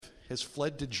has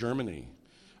fled to Germany,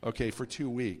 okay, for 2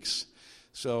 weeks.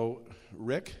 So,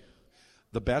 Rick,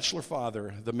 the bachelor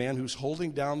father, the man who's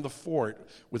holding down the fort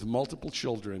with multiple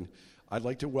children, I'd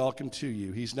like to welcome to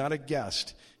you. He's not a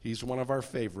guest. He's one of our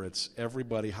favorites.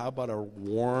 Everybody, how about a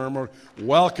warm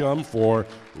welcome for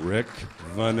Rick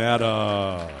Vanetta.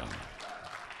 All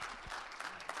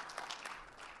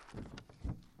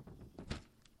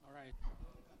right.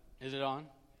 Is it on?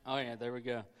 Oh, yeah, there we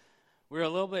go. We were a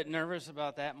little bit nervous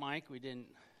about that mic. We didn't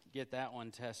get that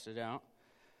one tested out.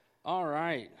 All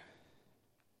right.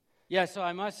 Yeah, so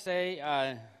I must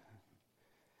say,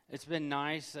 it's been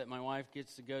nice that my wife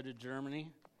gets to go to Germany,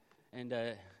 and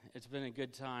it's been a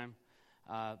good time.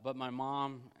 But my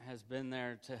mom has been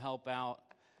there to help out,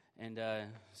 and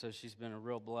so she's been a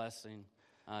real blessing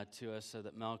to us so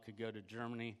that Mel could go to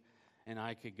Germany, and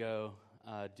I could go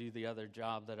do the other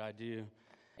job that I do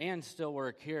and still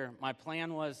work here. My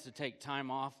plan was to take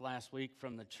time off last week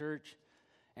from the church,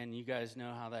 and you guys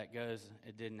know how that goes.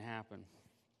 It didn't happen.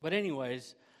 But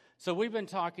anyways, so we've been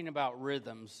talking about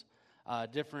rhythms.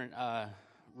 Different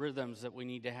rhythms that we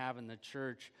need to have in the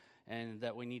church and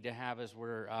that we need to have as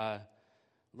we're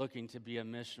looking to be a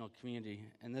missional community.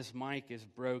 And this mic is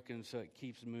broken, so it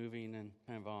keeps moving and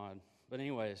kind of odd. But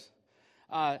anyways,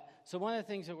 so one of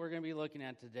the things that we're going to be looking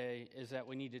at today is that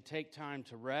we need to take time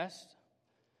to rest.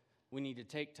 We need to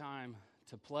take time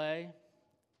to play.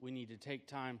 We need to take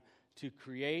time to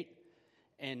create.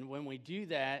 And when we do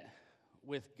that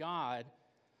with God,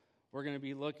 we're going to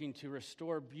be looking to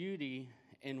restore beauty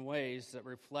in ways that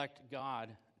reflect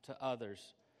God to others.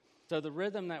 So the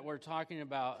rhythm that we're talking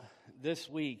about this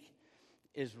week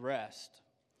is rest.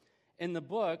 In the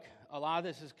book, a lot of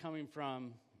this is coming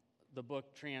from the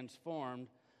book Transformed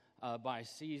by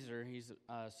Caesar. He's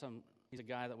a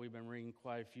guy that we've been reading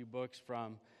quite a few books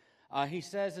from. He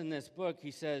says in this book,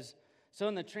 so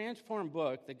in the Transformed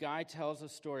book, the guy tells a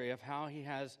story of how he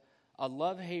has a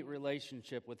love-hate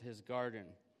relationship with his garden.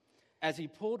 As he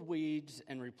pulled weeds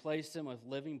and replaced them with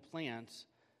living plants,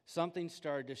 something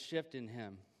started to shift in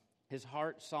him. His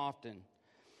heart softened.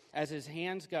 As his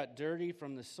hands got dirty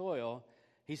from the soil,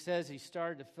 he says he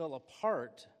started to feel a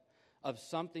part of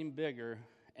something bigger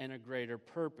and a greater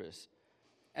purpose,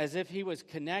 as if he was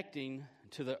connecting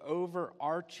to the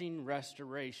overarching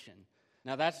restoration.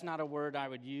 Now, that's not a word I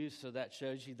would use, so that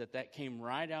shows you that came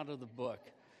right out of the book.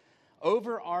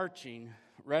 Overarching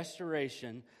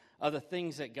restoration of the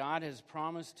things that God has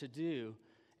promised to do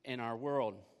in our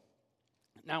world.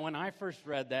 Now, when I first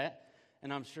read that,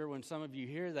 and I'm sure when some of you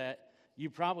hear that, you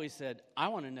probably said, I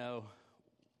want to know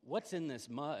what's in this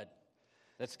mud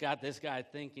that's got this guy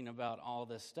thinking about all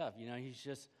this stuff. You know, he's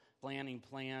just planting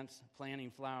plants,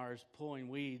 planting flowers, pulling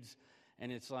weeds,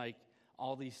 and it's like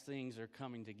all these things are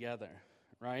coming together,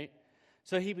 right?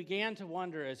 So he began to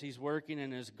wonder as he's working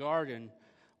in his garden,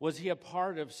 was he a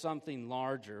part of something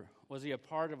larger? Was he a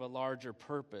part of a larger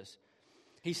purpose?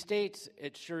 He states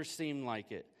it sure seemed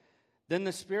like it. Then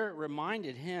the Spirit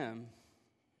reminded him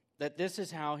that this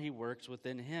is how he works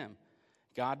within him.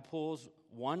 God pulls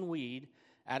one weed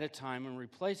at a time and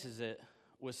replaces it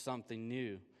with something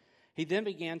new. He then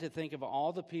began to think of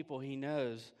all the people he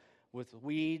knows with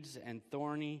weeds and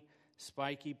thorny,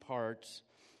 spiky parts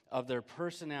of their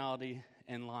personality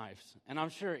and lives. And I'm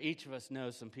sure each of us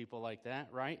knows some people like that,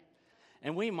 right?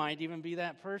 And we might even be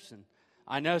that person.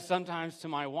 I know sometimes to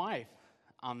my wife,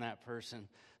 I'm that person.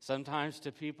 Sometimes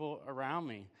to people around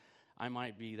me, I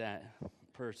might be that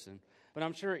person. But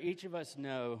I'm sure each of us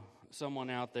know someone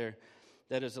out there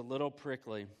that is a little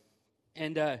prickly.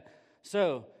 And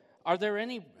so, have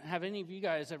any of you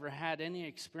guys ever had any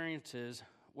experiences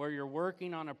where you're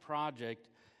working on a project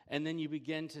and then you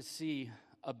begin to see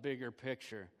a bigger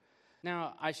picture?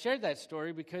 Now, I shared that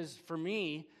story because for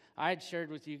me, I had shared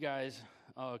with you guys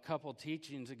a couple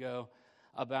teachings ago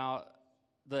about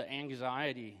the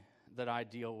anxiety that I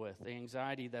deal with, the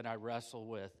anxiety that I wrestle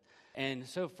with. And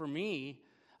so for me,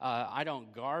 I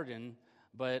don't garden,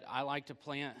 but I like to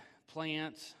plant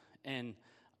plants, and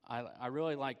I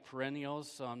really like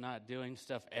perennials, so I'm not doing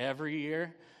stuff every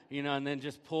year, and then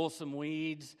just pull some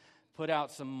weeds, put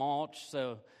out some mulch.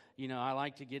 So, I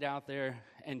like to get out there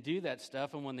and do that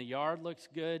stuff. And when the yard looks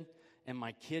good and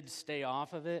my kids stay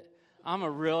off of it, I'm a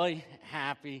really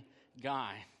happy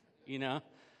guy, Now,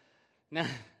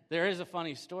 there is a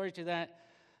funny story to that.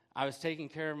 I was taking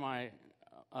care of my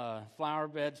flower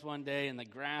beds one day, and the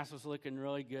grass was looking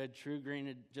really good. True Green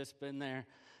had just been there,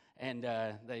 and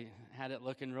they had it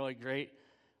looking really great.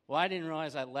 Well, I didn't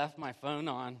realize I left my phone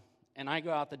on, and I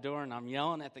go out the door, and I'm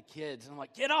yelling at the kids. I'm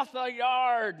like, get off the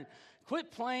yard!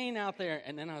 Quit playing out there.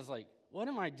 And then I was like, what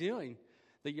am I doing?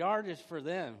 The yard is for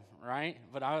them, right?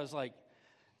 But I was like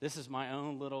This is my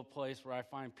own little place where I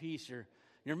find peace.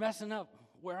 You're messing up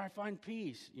where I find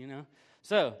peace, you know?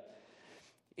 So,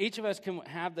 each of us can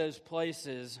have those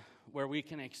places where we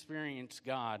can experience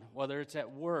God, whether it's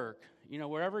at work, you know,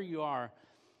 wherever you are,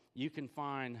 you can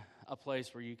find a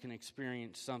place where you can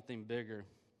experience something bigger.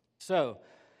 So,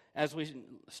 as we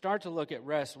start to look at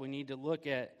rest, we need to look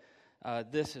at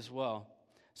this as well.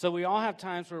 So we all have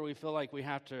times where we feel like we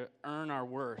have to earn our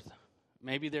worth.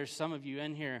 Maybe there's some of you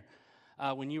in here,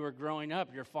 when you were growing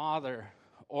up, your father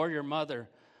or your mother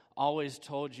always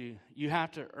told you, you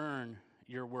have to earn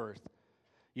your worth.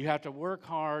 You have to work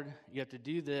hard, you have to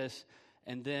do this,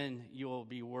 and then you will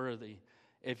be worthy.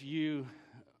 If you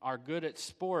are good at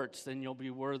sports, then you'll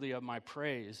be worthy of my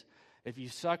praise. If you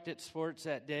sucked at sports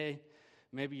that day,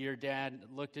 maybe your dad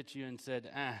looked at you and said,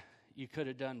 you could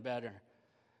have done better.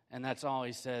 And that's all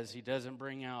he says. He doesn't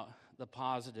bring out the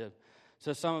positive.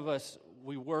 So some of us,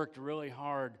 we worked really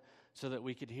hard so that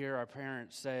we could hear our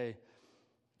parents say,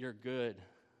 you're good,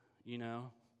 you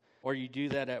know. Or you do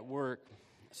that at work.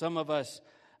 Some of us,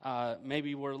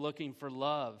 maybe we're looking for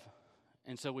love.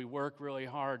 And so we work really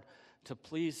hard to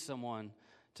please someone,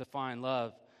 to find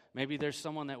love. Maybe there's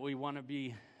someone that we want to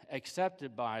be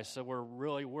accepted by, so we're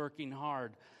really working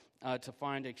hard to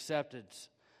find acceptance.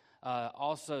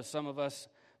 Also, some of us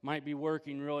might be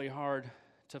working really hard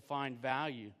to find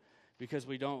value because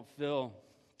we don't feel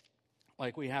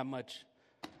like we have much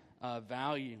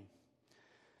value.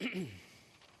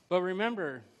 But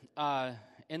remember,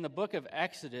 in the book of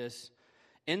Exodus,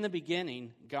 in the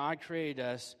beginning, God created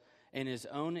us in His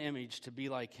own image to be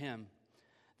like Him.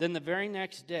 Then the very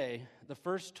next day, the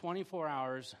first 24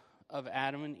 hours of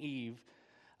Adam and Eve,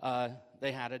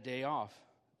 they had a day off.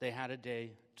 They had a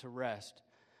day to rest.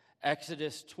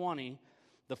 Exodus 20,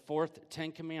 the fourth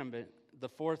Ten Commandment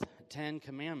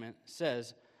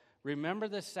says, "Remember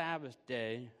the Sabbath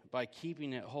day by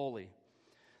keeping it holy."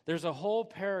 There's a whole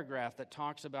paragraph that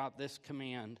talks about this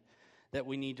command, that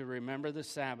we need to remember the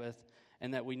Sabbath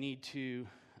and that we need to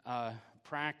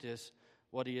practice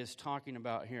what he is talking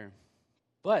about here.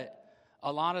 But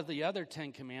a lot of the other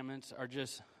 10 commandments are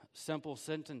just simple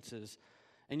sentences.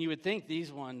 And you would think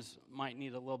these ones might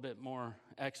need a little bit more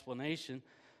explanation,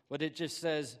 but it just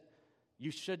says, you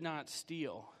should not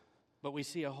steal. But we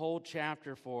see a whole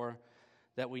chapter for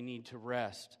that we need to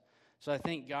rest. So I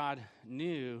think God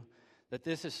knew that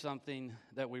this is something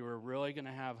that we were really going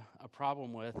to have a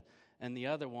problem with, and the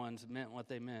other ones meant what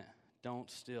they meant. Don't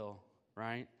steal,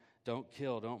 right? Don't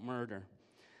kill, don't murder.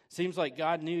 Seems like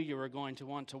God knew you were going to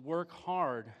want to work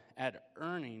hard at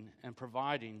earning and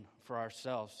providing for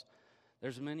ourselves.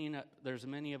 There's many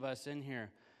of us in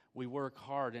here, we work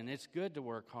hard, and it's good to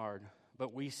work hard,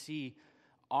 but we see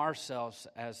ourselves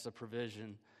as the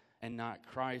provision and not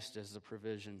Christ as the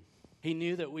provision. He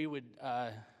knew that we would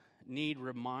need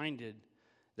reminded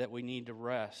that we need to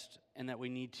rest and that we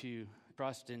need to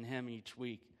trust in Him each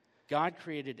week. God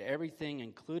created everything,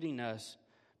 including us,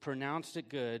 pronounced it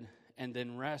good, and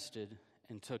then rested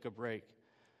and took a break.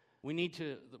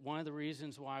 One of the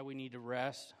reasons why we need to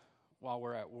rest while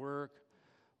we're at work,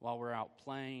 while we're out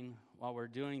playing, while we're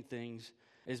doing things,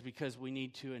 is because we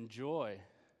need to enjoy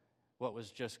what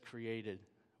was just created.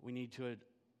 We need to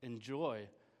enjoy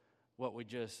what we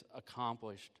just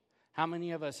accomplished. How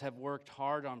many of us have worked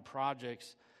hard on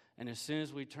projects, and as soon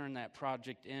as we turned that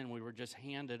project in, we were just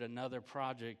handed another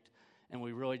project, and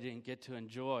we really didn't get to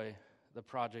enjoy the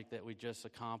project that we just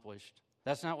accomplished?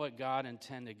 That's not what God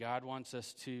intended. God wants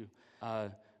us to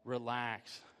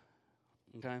relax,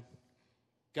 okay?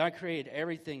 God created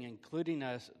everything, including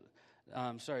us.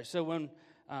 So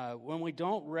when we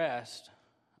don't rest,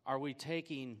 are we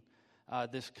taking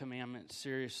this commandment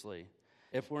seriously?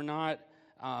 If we're not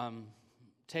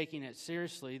taking it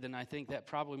seriously, then I think that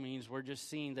probably means we're just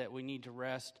seeing that we need to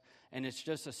rest, and it's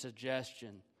just a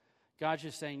suggestion. God's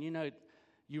just saying,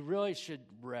 you really should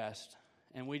rest.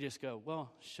 And we just go, well,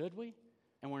 should we?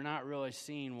 And we're not really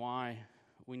seeing why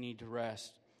we need to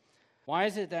rest. Why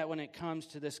is it that when it comes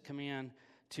to this command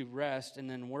to rest and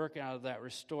then work out of that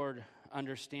restored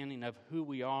understanding of who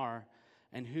we are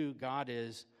and who God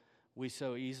is, we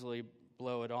so easily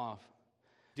blow it off?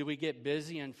 Do we get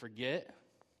busy and forget?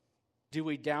 Do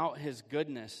we doubt His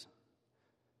goodness?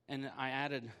 And I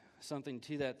added something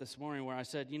to that this morning where I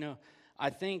said, I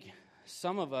think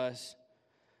some of us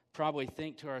probably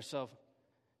think to ourselves,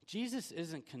 Jesus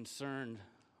isn't concerned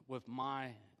with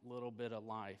my little bit of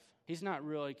life. He's not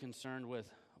really concerned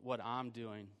with what I'm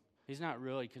doing. He's not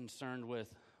really concerned with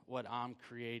what I'm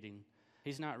creating.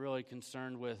 He's not really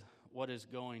concerned with what is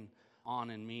going on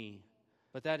in me.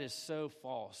 But that is so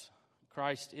false.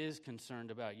 Christ is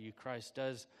concerned about you. Christ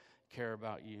does care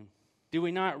about you. Do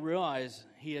we not realize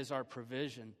He is our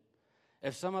provision?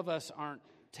 If some of us aren't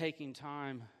taking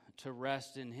time to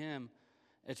rest in Him,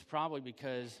 it's probably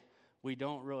because we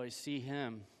don't really see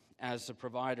Him as the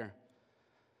provider.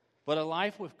 But a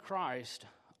life with Christ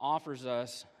offers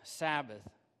us Sabbath,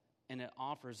 and it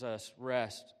offers us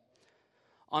rest.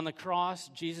 On the cross,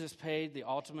 Jesus paid the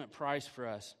ultimate price for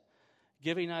us,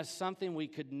 giving us something we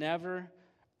could never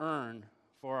earn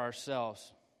for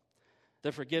ourselves: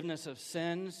 the forgiveness of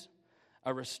sins,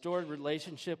 a restored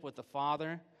relationship with the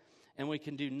Father, and we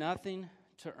can do nothing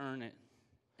to earn it,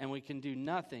 and we can do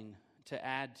nothing to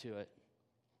add to it.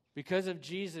 Because of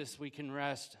Jesus, we can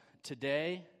rest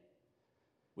today,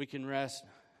 we can rest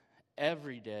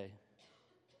every day,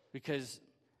 because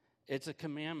it's a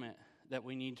commandment that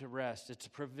we need to rest. It's a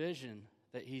provision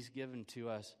that He's given to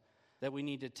us, that we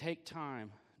need to take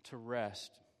time to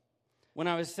rest. When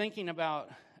I was thinking about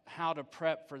how to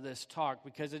prep for this talk,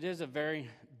 because it is a very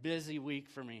busy week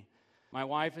for me. My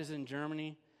wife is in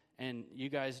Germany, and you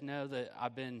guys know that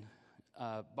I've been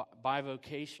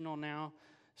bivocational now.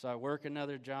 So I work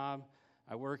another job,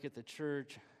 I work at the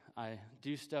church, I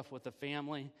do stuff with the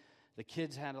family. The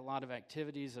kids had a lot of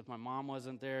activities. If my mom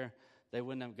wasn't there, they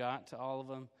wouldn't have got to all of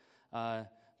them.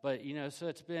 But, so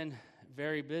it's been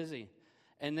very busy.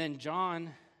 And then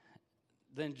John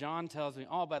tells me,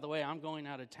 oh, by the way, I'm going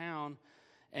out of town,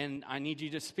 and I need you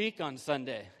to speak on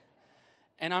Sunday.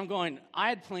 And I'm going, I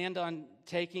had planned on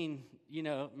taking,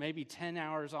 maybe 10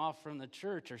 hours off from the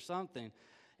church or something.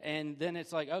 And then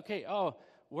it's like, okay,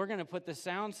 we're going to put the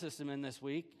sound system in this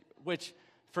week, which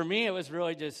for me, it was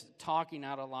really just talking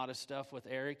out a lot of stuff with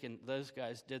Eric, and those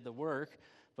guys did the work.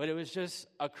 But it was just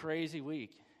a crazy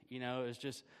week. It was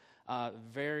just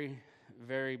very,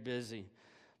 very busy.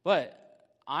 But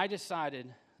I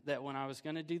decided that when I was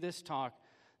going to do this talk,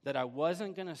 that I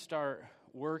wasn't going to start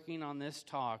working on this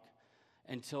talk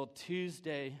until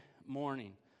Tuesday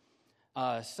morning.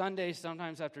 Sunday,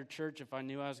 sometimes after church, if I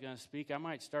knew I was going to speak, I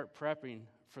might start prepping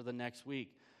for the next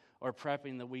week or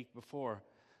prepping the week before.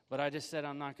 But I just said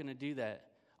I'm not going to do that.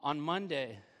 On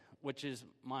Monday, which is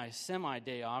my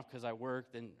semi-day off because I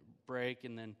work, then break,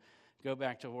 and then go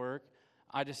back to work,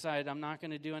 I decided I'm not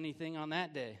going to do anything on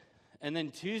that day. And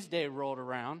then Tuesday rolled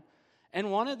around,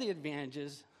 and one of the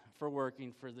advantages for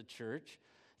working for the church,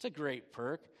 it's a great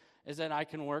perk, is that I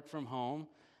can work from home,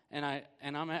 and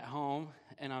I'm at home,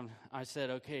 and I said,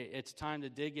 okay, it's time to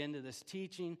dig into this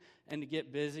teaching and to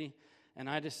get busy, and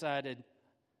I decided,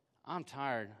 I'm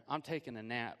tired, I'm taking a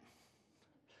nap.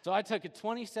 So I took a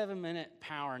 27-minute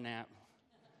power nap,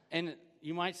 and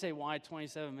you might say, why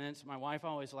 27 minutes? My wife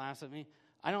always laughs at me.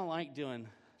 I don't like doing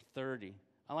 30.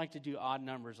 I like to do odd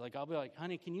numbers. Like, I'll be like,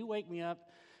 honey, can you wake me up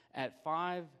at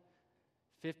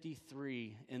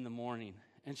 5:53 in the morning?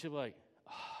 And she'll be like,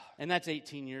 oh. And that's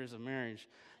 18 years of marriage.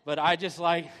 But I just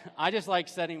like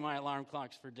setting my alarm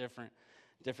clocks for different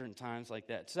times like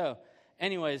that. So,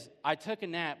 anyways, I took a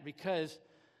nap because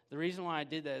the reason why I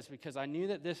did that is because I knew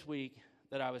that this week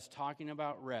that I was talking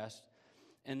about rest,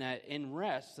 and that in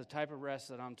rest, the type of rest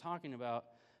that I'm talking about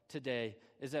today,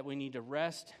 is that we need to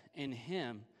rest in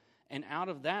Him. And out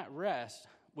of that rest,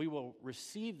 we will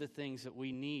receive the things that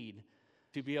we need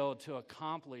to be able to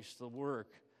accomplish the work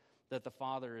that the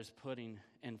Father is putting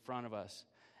in front of us.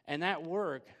 And that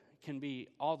work can be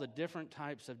all the different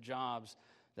types of jobs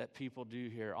that people do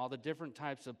here, all the different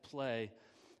types of play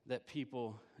that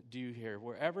people do here.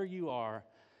 Wherever you are,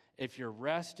 if you're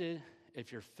rested,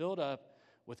 if you're filled up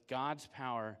with God's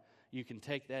power, you can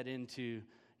take that into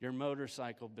your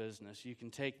motorcycle business. You can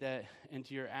take that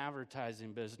into your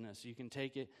advertising business. You can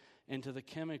take it into the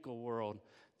chemical world,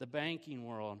 the banking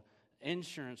world,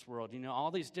 insurance world. All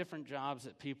these different jobs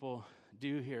that people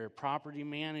do here, property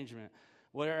management.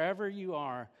 Wherever you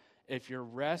are, if you're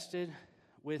rested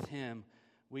with Him,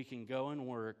 we can go and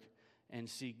work and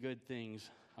see good things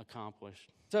accomplished.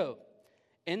 So,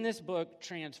 in this book,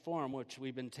 Transform, which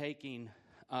we've been taking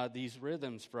these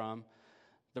rhythms from,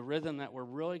 the rhythm that we're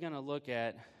really going to look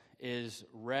at is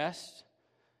rest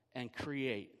and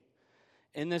create.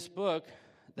 In this book,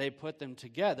 they put them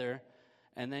together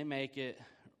and they make it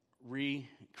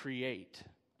recreate,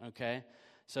 okay?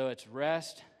 So it's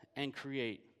rest and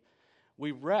create.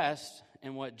 We rest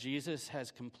in what Jesus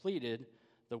has completed,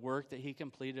 the work that He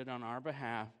completed on our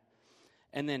behalf,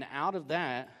 and then out of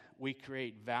that, we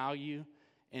create value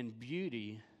and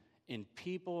beauty in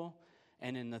people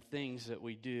and in the things that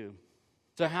we do.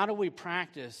 So how do we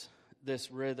practice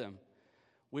this rhythm?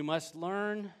 We must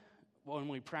learn, when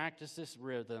we practice this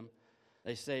rhythm,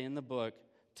 they say in the book,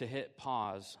 to hit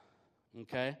pause,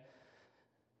 okay?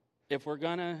 If we're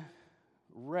going to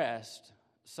rest,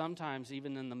 sometimes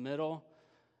even in the middle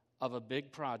of a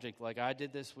big project like I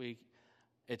did this week,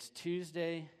 it's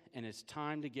Tuesday and it's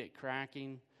time to get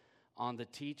cracking on the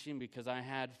teaching, because I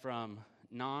had from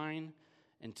 9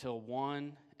 until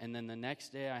 1, and then the next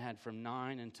day I had from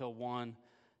 9 until 1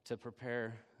 to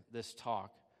prepare this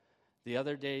talk. The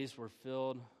other days were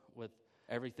filled with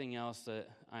everything else that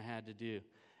I had to do.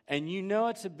 And you know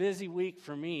it's a busy week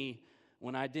for me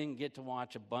when I didn't get to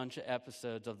watch a bunch of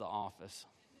episodes of The Office,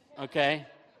 okay?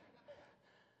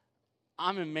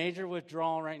 I'm in major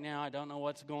withdrawal right now. I don't know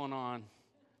what's going on,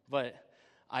 but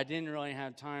I didn't really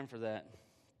have time for that,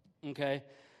 okay?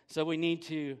 So we need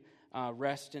to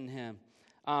rest in Him.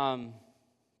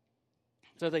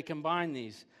 So they combine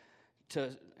these,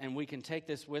 and we can take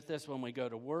this with us when we go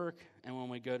to work and when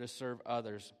we go to serve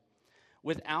others,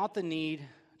 without the need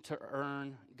to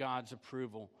earn God's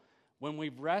approval. When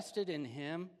we've rested in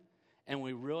Him and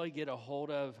we really get a hold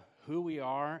of who we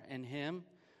are in Him,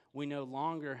 we no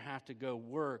longer have to go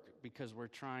work because we're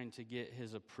trying to get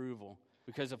His approval.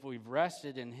 Because if we've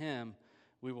rested in Him,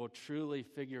 we will truly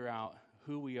figure out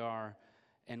who we are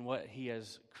and what He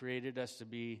has created us to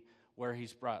be, where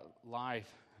He's brought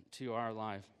life to our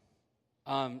life.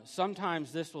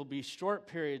 Sometimes this will be short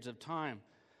periods of time,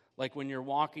 like when you're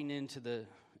walking into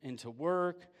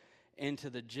work, into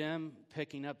the gym,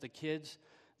 picking up the kids.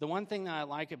 The one thing that I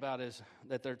like about is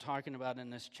that they're talking about in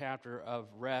this chapter of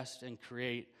rest and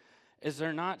create, is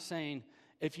they're not saying,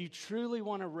 if you truly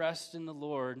want to rest in the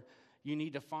Lord, you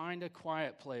need to find a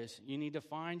quiet place. You need to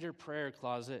find your prayer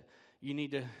closet. You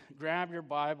need to grab your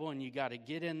Bible and you got to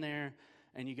get in there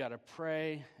and you got to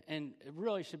pray. And it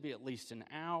really should be at least an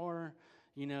hour,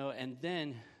 and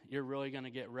then you're really going to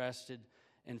get rested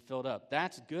and filled up.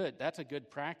 That's good. That's a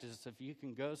good practice if you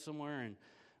can go somewhere and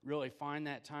really find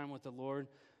that time with the Lord.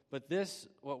 But this,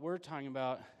 what we're talking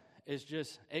about, is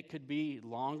just, it could be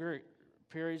longer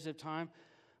periods of time,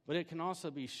 but it can also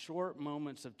be short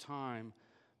moments of time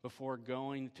before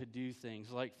going to do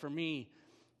things. Like for me,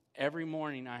 every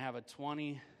morning I have a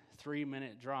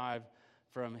 23-minute drive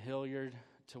from Hilliard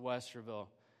to Westerville.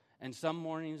 And some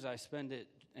mornings I spend it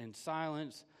in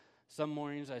silence. Some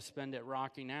mornings I spend it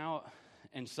rocking out.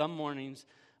 And some mornings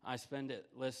I spend it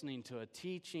listening to a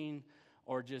teaching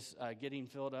or just getting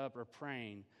filled up or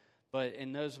praying. But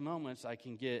in those moments I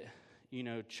can get,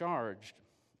 charged.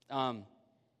 And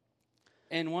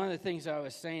one of the things I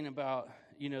was saying about,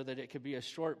 that it could be a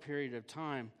short period of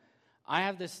time, I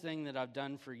have this thing that I've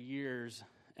done for years,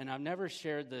 and I've never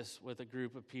shared this with a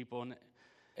group of people, and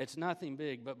it's nothing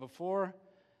big, but before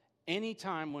any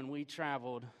time when we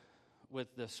traveled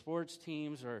with the sports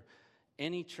teams or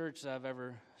any church that I've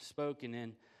ever spoken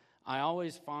in, I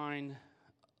always find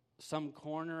some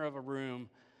corner of a room,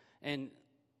 and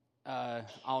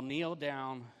I'll kneel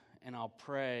down and I'll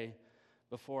pray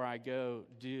before I go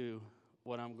do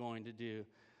what I'm going to do.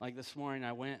 Like this morning,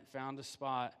 I went, found a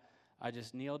spot, I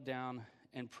just kneeled down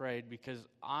and prayed, because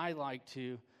I like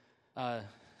to,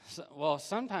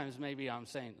 sometimes maybe I'm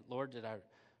saying, Lord, did I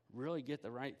really get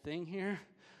the right thing here?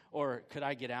 Or could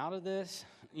I get out of this?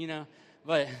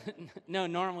 But no,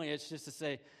 normally it's just to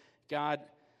say, God,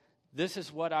 this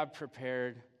is what I've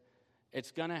prepared.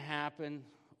 It's going to happen,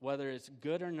 whether it's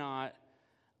good or not.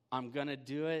 I'm going to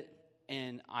do it,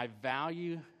 and I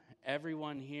value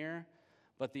everyone here,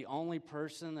 but the only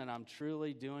person that I'm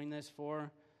truly doing this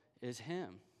for is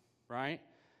Him, right?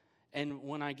 And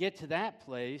when I get to that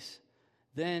place,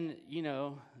 then,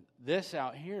 this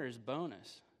out here is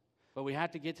bonus. But we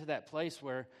have to get to that place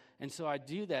where, and so I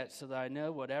do that so that I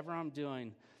know whatever I'm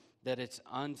doing, that it's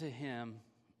unto Him,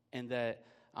 and that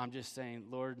I'm just saying,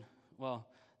 Lord,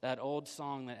 that old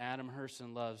song that Adam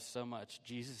Hurston loves so much,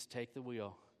 Jesus, take the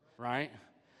wheel, right?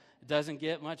 It doesn't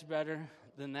get much better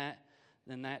than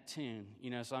that tune,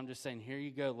 so I'm just saying, here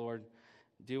you go, Lord,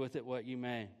 do with it what you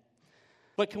may.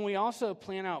 But can we also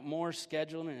plan out more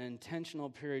scheduled and intentional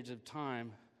periods of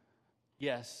time?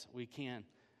 Yes, we can.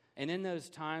 And in those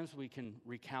times, we can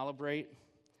recalibrate.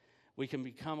 We can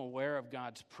become aware of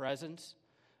God's presence.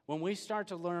 When we start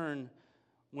to learn,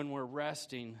 when we're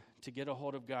resting, to get a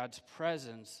hold of God's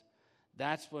presence,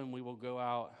 that's when we will go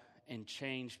out and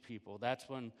change people. That's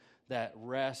when that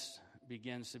rest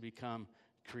begins to become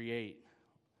create.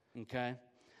 Okay?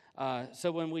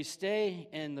 So when we stay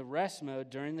in the rest mode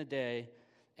during the day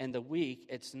and the week,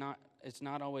 it's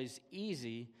not always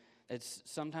easy.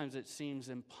 Sometimes it seems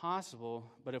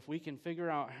impossible, but if we can figure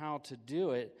out how to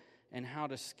do it and how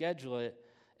to schedule it,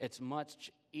 it's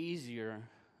much easier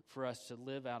for us to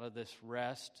live out of this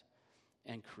rest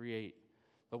and create.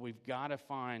 But we've got to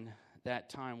find that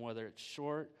time, whether it's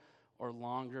short or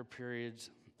longer periods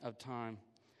of time.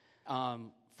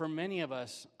 For many of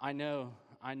us, I know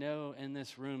I know in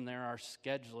this room there are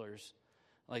schedulers.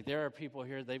 Like there are people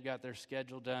here, they've got their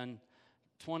schedule done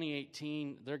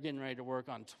 2018, they're getting ready to work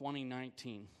on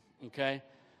 2019, okay?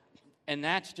 And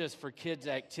that's just for kids'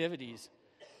 activities.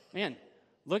 Man,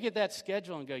 look at that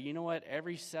schedule and go, you know what?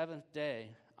 Every seventh day,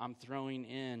 I'm throwing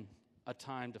in a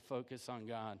time to focus on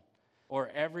God. Or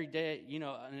every day,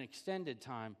 an extended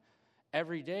time.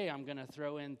 Every day, I'm going to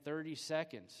throw in 30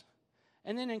 seconds.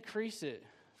 And then increase it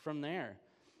from there.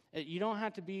 You don't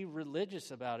have to be religious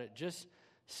about it. Just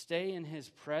stay in His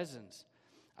presence.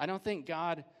 I don't think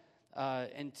God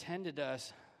intended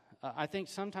us. I think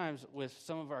sometimes with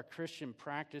some of our Christian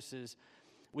practices,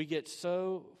 we get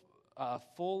so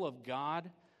full of God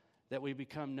that we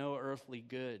become no earthly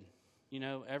good.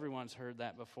 Everyone's heard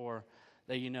that before.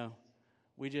 That,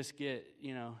 we just get,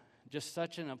 just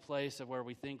such in a place of where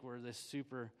we think we're this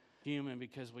superhuman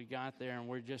because we got there and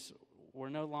we're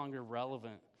no longer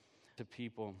relevant to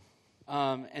people.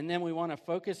 And then we want to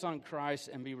focus on Christ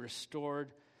and be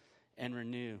restored and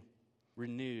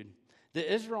renewed.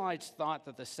 The Israelites thought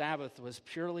that the Sabbath was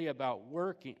purely about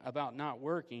not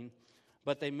working,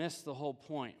 but they missed the whole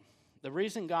point. The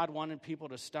reason God wanted people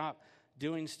to stop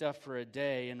doing stuff for a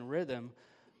day in rhythm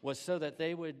was so that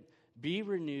they would be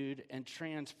renewed and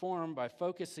transformed by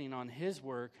focusing on His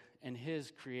work and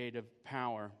His creative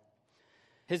power.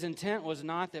 His intent was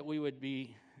not that we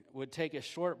would take a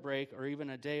short break or even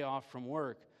a day off from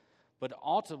work, but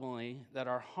ultimately that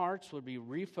our hearts would be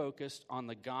refocused on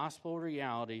the gospel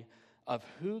reality of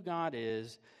who God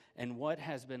is and what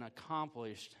has been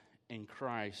accomplished in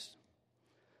Christ.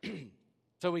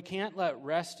 So we can't let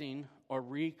resting or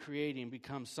recreating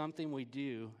become something we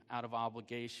do out of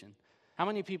obligation. How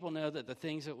many people know that the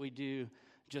things that we do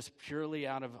just purely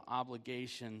out of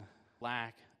obligation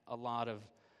lack a lot of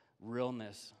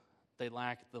realness? They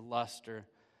lack the luster.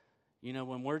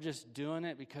 When we're just doing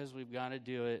it because we've got to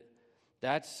do it,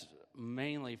 that's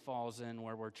mainly falls in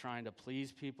where we're trying to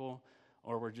please people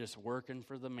or we're just working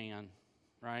for the man,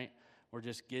 right? We're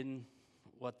just getting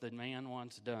what the man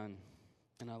wants done.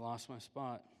 And I lost my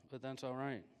spot, but that's all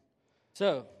right.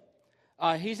 So,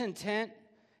 His intent,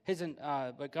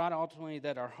 but God ultimately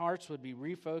that our hearts would be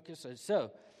refocused.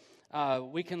 So,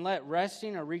 we can let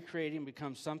resting or recreating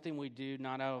become something we do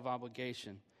not out of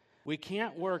obligation. We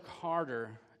can't work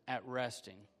harder at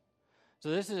resting. So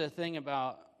this is a thing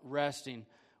about resting.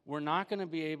 We're not going to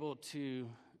be able to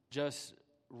just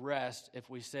rest if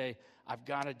we say, I've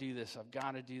got to do this, I've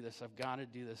got to do this, I've got to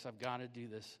do this, I've got to do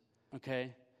this.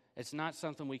 Okay? It's not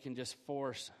something we can just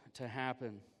force to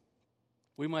happen.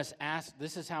 We must ask,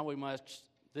 this is how we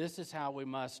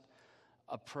must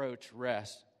approach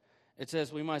rest. It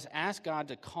says we must ask God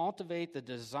to cultivate the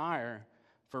desire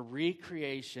for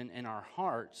recreation in our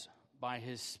hearts by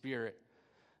His Spirit.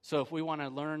 So if we want to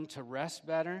learn to rest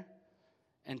better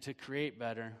and to create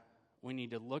better, we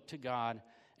need to look to God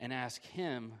and ask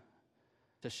Him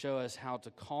to show us how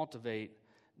to cultivate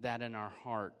that in our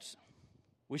hearts.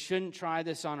 We shouldn't try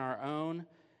this on our own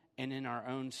and in our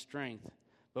own strength,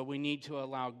 but we need to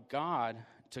allow God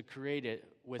to create it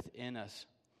within us.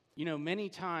 Many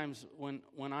times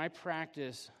when I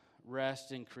practice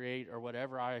rest and create, or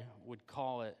whatever I would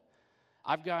call it,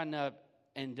 I've gotten up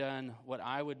and done what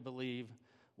I would believe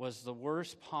was the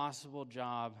worst possible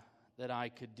job that I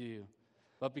could do.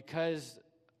 But because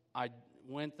I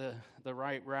went the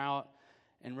right route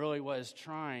and really was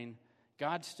trying,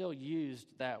 God still used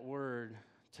that word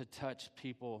to touch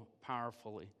people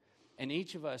powerfully. And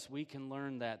each of us, we can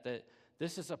learn that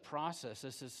this is a process.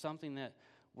 This is something that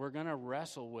we're going to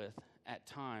wrestle with at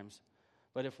times.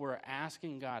 But if we're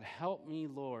asking God, help me,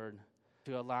 Lord,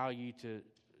 to allow you to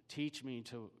teach me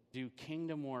to do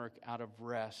kingdom work out of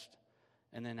rest,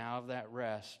 and then out of that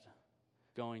rest,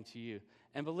 going to you.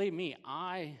 And believe me,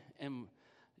 I am,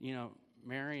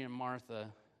 Mary and Martha,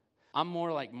 I'm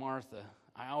more like Martha.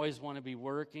 I always want to be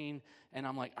working, and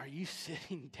I'm like, are you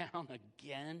sitting down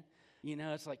again?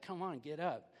 It's like, come on, get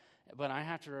up. But I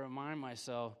have to remind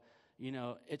myself,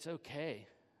 it's okay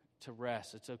to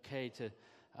rest. It's okay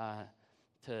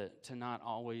to not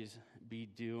always be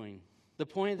doing. The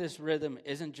point of this rhythm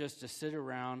isn't just to sit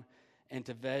around and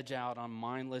to veg out on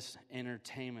mindless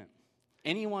entertainment.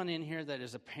 Anyone in here that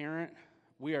is a parent,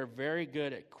 we are very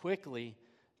good at quickly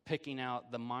picking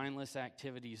out the mindless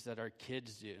activities that our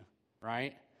kids do,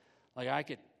 right? Like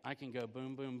I can go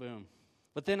boom, boom, boom.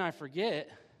 But then I forget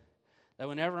that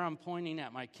whenever I'm pointing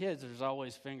at my kids, there's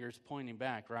always fingers pointing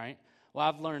back, right? Well,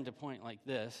 I've learned to point like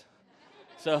this.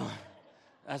 So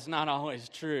that's not always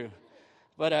true.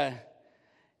 But,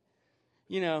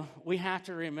 we have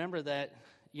to remember that,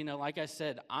 like I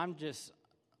said,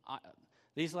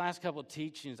 These last couple of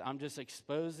teachings, I'm just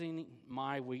exposing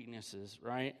my weaknesses,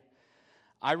 right?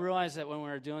 I realize that when we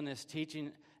were doing this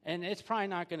teaching, and it's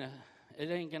probably it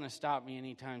ain't going to stop me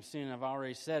anytime soon. I've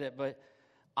already said it, but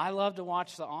I love to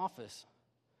watch The Office.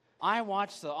 I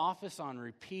watch The Office on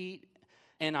repeat,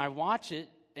 and I watch it,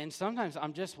 and sometimes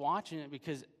I'm just watching it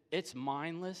because it's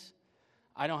mindless.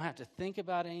 I don't have to think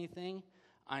about anything.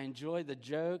 I enjoy the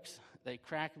jokes. They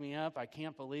crack me up. I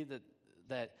can't believe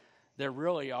that there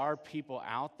really are people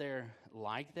out there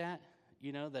like that,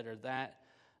 that are that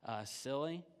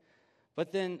silly.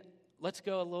 But then let's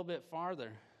go a little bit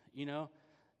farther.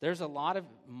 There's a lot of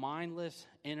mindless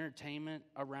entertainment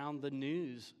around the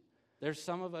news. There's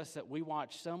some of us that we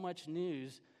watch so much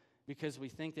news because we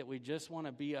think that we just want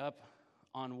to be up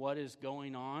on what is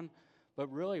going on,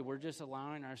 but really we're just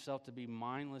allowing ourselves to be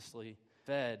mindlessly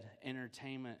fed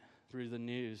entertainment through the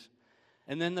news.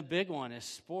 And then the big one is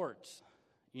sports.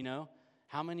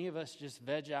 How many of us just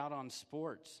veg out on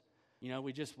sports?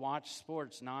 We just watch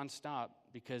sports nonstop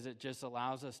because it just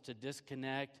allows us to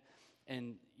disconnect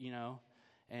and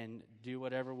do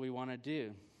whatever we want to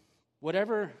do.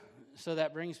 So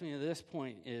that brings me to this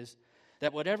point, is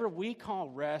that whatever we call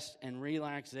rest and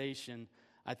relaxation,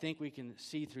 I think we can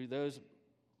see through those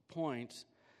points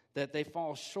that they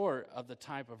fall short of the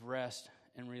type of rest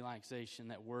and relaxation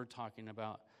that we're talking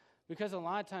about. Because a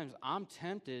lot of times I'm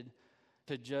tempted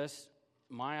to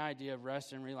my idea of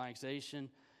rest and relaxation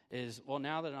is, well,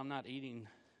 now that I'm not eating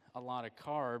a lot of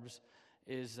carbs,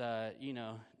 is,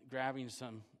 grabbing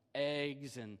some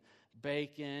eggs and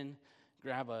bacon,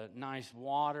 grab a nice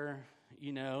water,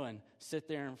 and sit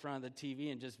there in front of the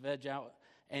TV and just veg out.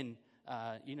 And,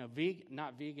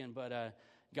 not vegan, but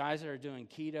guys that are doing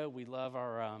keto, we love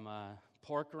our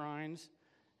pork rinds.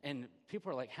 And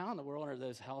people are like, how in the world are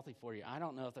those healthy for you? I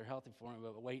don't know if they're healthy for me,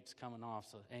 but weight's coming off,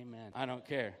 so amen. I don't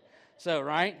care. So,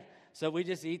 right? So we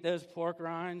just eat those pork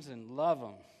rinds and love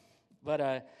them.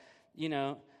 But,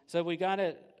 so we've got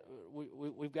to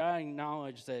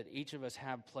acknowledge that each of us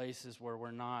have places where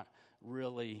we're not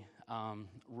really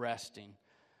resting.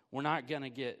 We're not going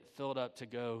to get filled up to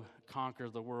go conquer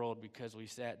the world because we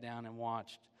sat down and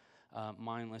watched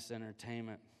mindless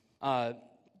entertainment.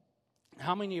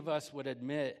 How many of us would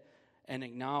admit and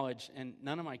acknowledge, and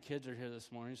none of my kids are here this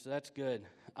morning, so that's good,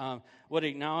 would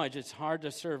acknowledge it's hard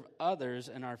to serve others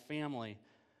and our family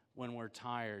when we're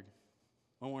tired.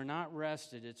 When we're not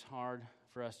rested, it's hard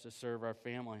for us to serve our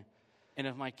family. And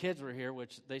if my kids were here,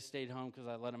 which they stayed home because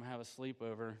I let them have a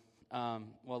sleepover,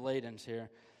 Layden's here,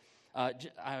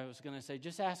 I was going to say,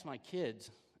 just ask my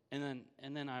kids. And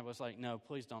then I was like, no,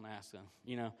 please don't ask them,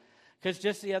 Because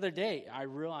just the other day, I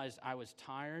realized I was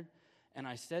tired, and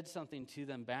I said something to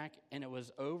them back, and it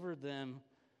was over them.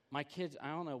 My kids, I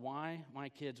don't know why my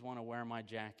kids want to wear my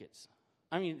jackets.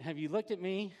 I mean, have you looked at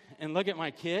me and look at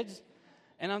my kids?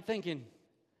 And I'm thinking,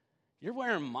 you're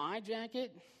wearing my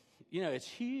jacket? It's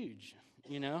huge,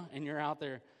 and you're out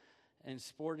there and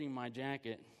sporting my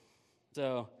jacket.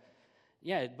 So,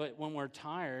 yeah, but when we're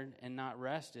tired and not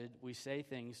rested, we say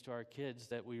things to our kids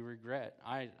that we regret.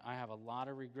 I have a lot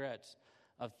of regrets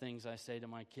of things I say to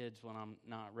my kids when I'm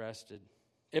not rested.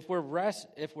 If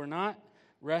we're not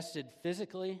rested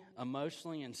physically,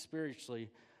 emotionally, and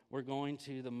spiritually, we're going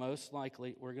to most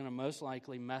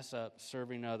likely mess up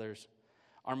serving others.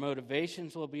 Our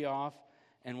motivations will be off,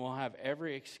 and we'll have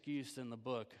every excuse in the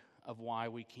book of why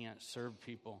we can't serve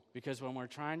people. Because when we're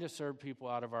trying to serve people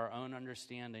out of our own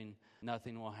understanding,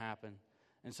 nothing will happen.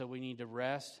 And so we need to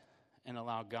rest and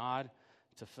allow God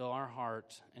to fill our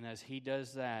hearts. And as He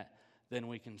does that, then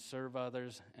we can serve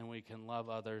others and we can love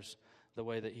others the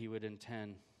way that He would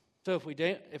intend. So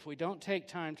if we don't take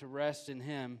time to rest in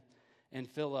Him and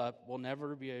fill up, we'll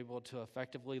never be able to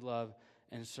effectively love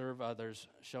and serve others,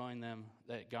 showing them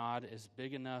that God is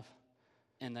big enough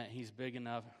and that He's big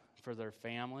enough for their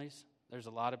families. There's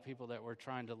a lot of people that we're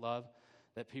trying to love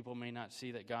that people may not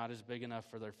see that God is big enough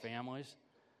for their families.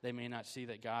 They may not see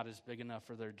that God is big enough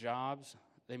for their jobs.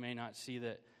 They may not see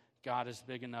that God is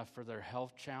big enough for their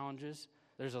health challenges.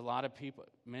 There's a lot of people,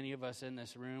 many of us in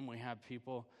this room, we have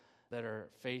people that are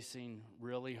facing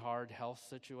really hard health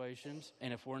situations.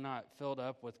 And if we're not filled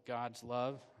up with God's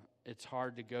love, it's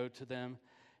hard to go to them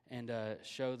and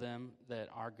show them that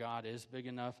our God is big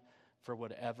enough for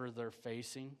whatever they're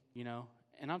facing,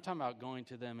 And I'm talking about going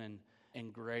to them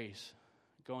in grace,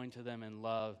 going to them in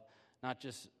love, not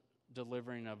just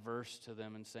delivering a verse to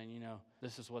them and saying,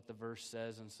 this is what the verse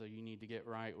says, and so you need to get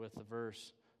right with the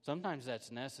verse. Sometimes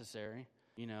that's necessary,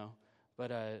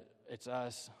 but it's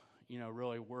us,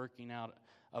 really working out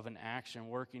of an action,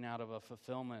 working out of a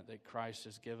fulfillment that Christ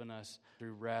has given us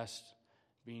through rest,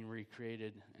 being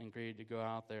recreated and created to go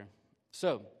out there.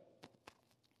 So,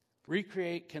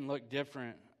 Recreate can look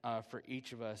different for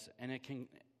each of us, and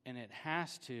it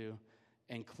has to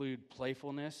include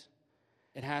playfulness.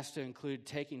 It has to include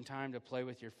taking time to play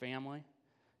with your family,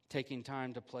 taking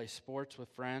time to play sports with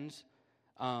friends.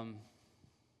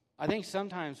 I think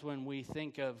sometimes when we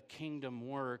think of kingdom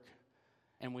work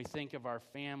and we think of our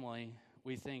family,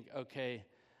 we think, okay,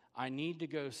 I need to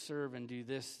go serve and do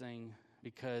this thing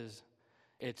because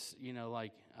it's,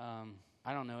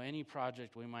 I don't know, any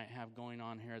project we might have going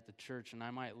on here at the church, and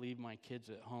I might leave my kids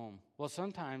at home. Well,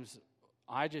 sometimes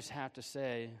I just have to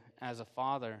say, as a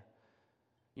father,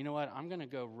 you know what, I'm going to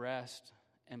go rest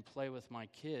and play with my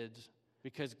kids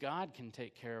because God can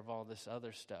take care of all this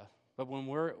other stuff. But when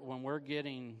we're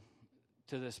getting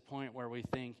to this point where we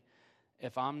think,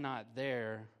 if I'm not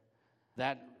there,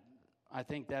 I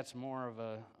think that's more of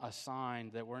a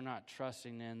sign that we're not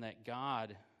trusting in that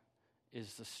God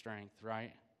is the strength,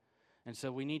 right? And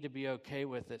so we need to be okay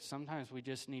with it. Sometimes we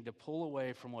just need to pull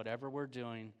away from whatever we're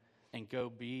doing and go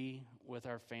be with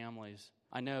our families.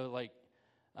 I know,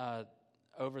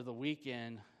 over the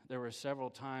weekend, there were several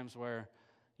times where,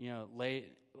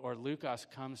 Lucas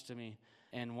comes to me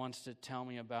and wants to tell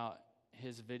me about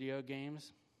his video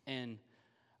games. And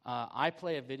I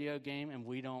play a video game and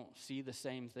we don't see the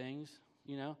same things,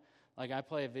 I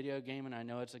play a video game and I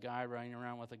know it's a guy running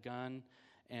around with a gun,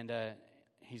 and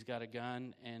he's got a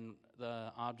gun, and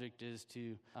the object is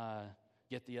to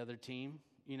get the other team,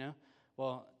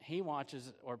 Well, he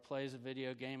watches or plays a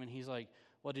video game, and he's like,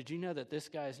 well, did you know that this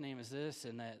guy's name is this,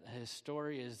 and that his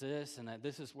story is this, and that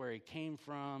this is where he came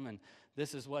from, and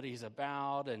this is what he's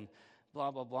about, and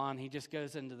blah, blah, blah. And he just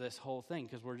goes into this whole thing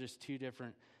because we're just two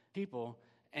different people.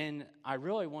 And I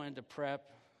really wanted to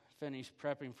finish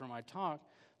prepping for my talk,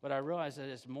 but I realized that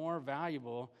it's more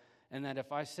valuable, and that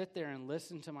if I sit there and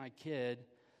listen to my kid,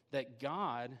 that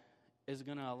God is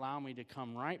going to allow me to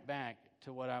come right back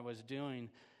to what I was doing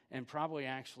and probably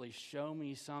actually show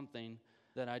me something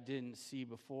that I didn't see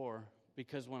before.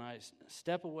 Because when I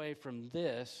step away from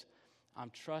this, I'm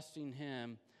trusting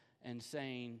Him and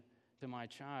saying to my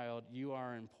child, you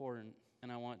are important,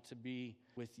 and I want to be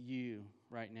with you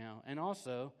right now. And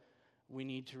also, we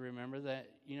need to remember that,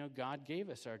 God gave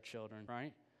us our children,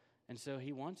 right? And so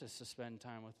He wants us to spend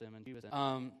time with them and be with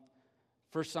them.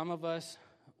 For some of us,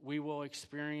 we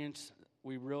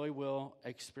really will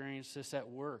experience this at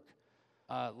work.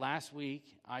 Last week,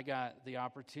 I got the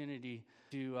opportunity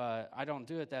to, I don't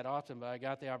do it that often, but I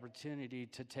got the opportunity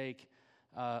to take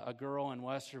a girl in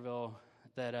Westerville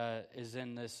that is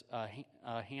in this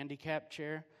handicap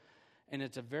chair, and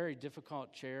it's a very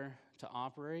difficult chair to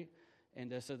operate,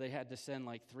 and so they had to send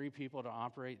 3 people to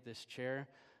operate this chair,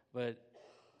 but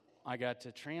I got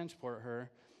to transport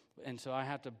her, and so I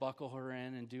have to buckle her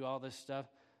in and do all this stuff.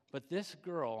 But this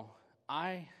girl,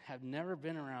 I have never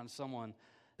been around someone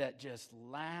that just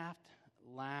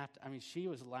laughed. I mean, she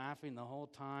was laughing the whole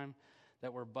time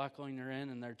that we're buckling her in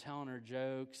and they're telling her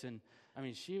jokes. And I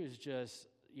mean, she was just,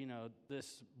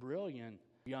 this brilliant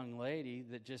young lady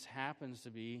that just happens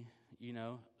to be,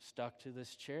 stuck to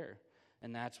this chair.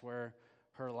 And that's where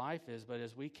her life is. But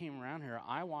as we came around here,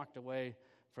 I walked away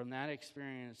from that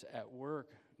experience at work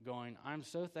going, I'm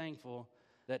so thankful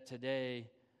that today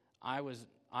I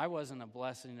wasn't a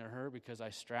blessing to her because I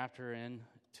strapped her in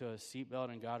to a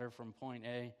seatbelt and got her from point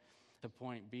A to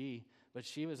point B, but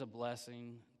she was a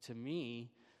blessing to me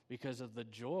because of the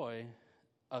joy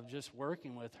of just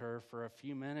working with her for a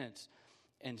few minutes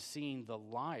and seeing the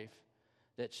life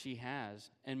that she has.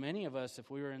 And many of us, if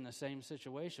we were in the same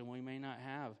situation, we may not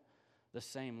have the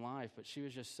same life, but she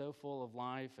was just so full of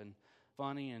life and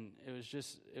funny, and it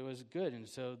was good. And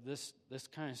so this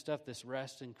kind of stuff, this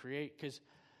rest and create, because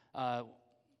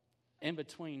in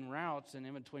between routes and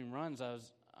in between runs,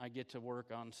 I get to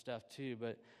work on stuff too.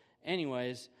 But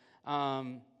anyways,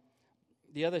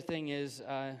 the other thing is,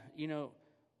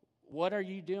 what are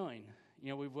you doing?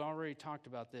 We've already talked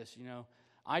about this.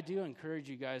 I do encourage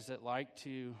you guys that like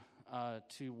to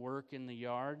work in the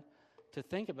yard to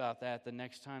think about that the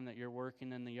next time that you're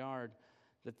working in the yard,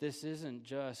 that this isn't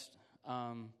just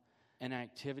an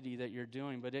activity that you're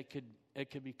doing, but it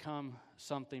could become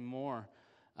something more.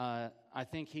 I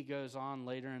think he goes on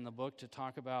later in the book to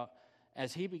talk about,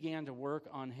 as he began to work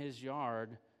on his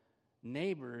yard,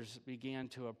 neighbors began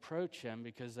to approach him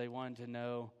because they wanted to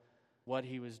know what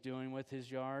he was doing with his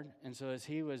yard. And so as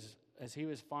he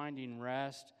was finding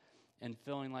rest and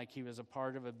feeling like he was a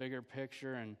part of a bigger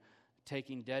picture and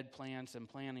taking dead plants and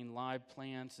planting live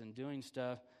plants and doing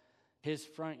stuff, his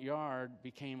front yard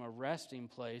became a resting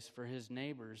place for his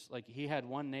neighbors. Like, he had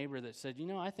one neighbor that said,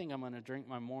 I think I'm going to drink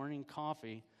my morning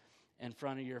coffee in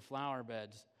front of your flower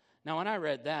beds. Now, when I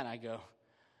read that, I go,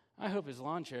 I hope his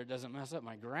lawn chair doesn't mess up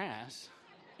my grass,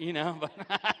 but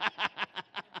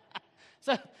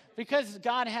so because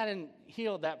God hadn't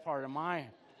healed that part of my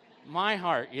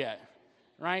heart yet,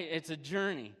 right? It's a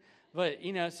journey. But,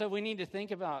 so we need to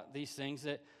think about these things,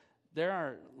 that there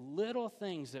are little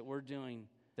things that we're doing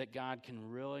that God can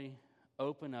really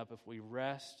open up if we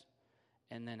rest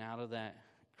and then out of that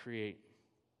create.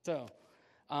 So,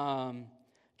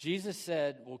 Jesus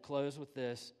said, we'll close with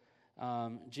this.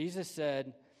 Jesus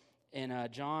said in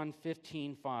John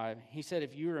 15:5, he said,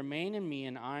 if you remain in me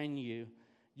and I in you,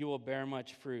 you will bear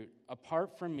much fruit.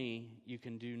 Apart from me, you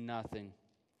can do nothing.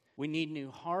 We need new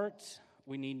hearts.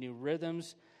 We need new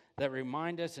rhythms that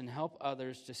remind us and help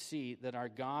others to see that our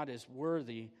God is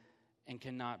worthy and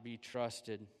cannot be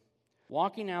trusted.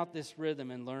 Walking out this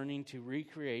rhythm and learning to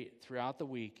recreate throughout the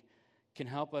week can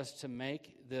help us to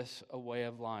make this a way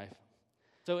of life.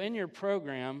 So in your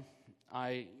program,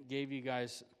 I gave you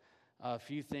guys a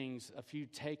few things, a few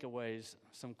takeaways,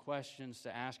 some questions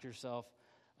to ask yourself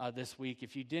this week.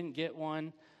 If you didn't get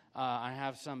one, I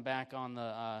have some back on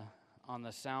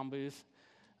the sound booth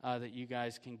that you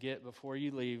guys can get before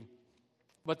you leave.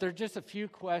 But they're just a few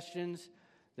questions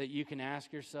that you can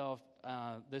ask yourself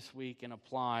this week and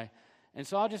apply. And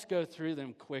so I'll just go through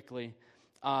them quickly.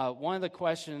 One of the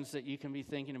questions that you can be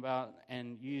thinking about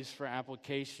and use for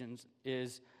applications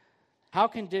is, how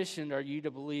conditioned are you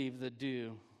to believe the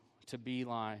do to be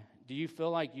lie? Do you feel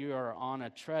like you are on a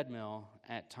treadmill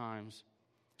at times?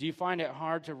 Do you find it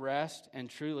hard to rest and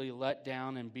truly let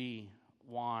down and be?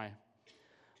 Why?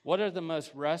 What are the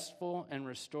most restful and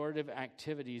restorative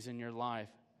activities in your life?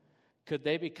 Could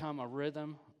they become a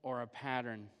rhythm or a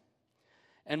pattern?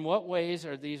 In what ways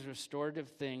are these restorative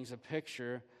things a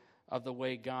picture of the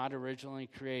way God originally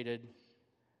created,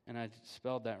 and I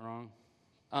spelled that wrong,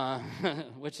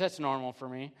 which that's normal for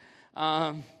me,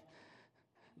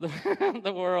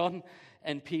 the world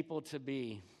and people to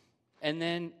be? And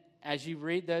then as you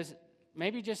read those,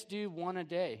 maybe just do one a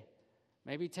day.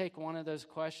 Maybe take one of those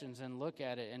questions and look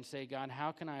at it and say, God,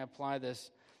 how can I apply this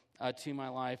to my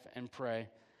life, and pray.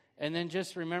 And then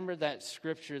just remember that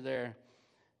scripture there.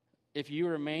 If you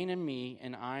remain in me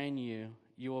and I in you,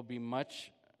 you will be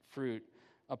much fruit.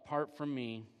 Apart from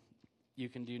me, you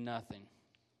can do nothing.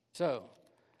 So,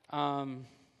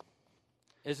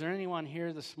 is there anyone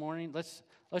here this morning? Let's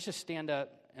just stand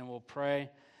up and we'll pray.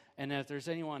 And if there's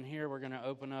anyone here, we're going to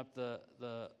open up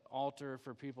the altar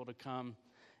for people to come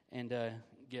and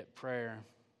get prayer.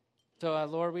 So,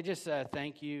 Lord, we just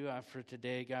thank you for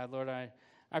today, God. Lord,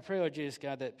 I pray, Lord Jesus,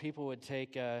 God, that people would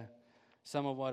take some of what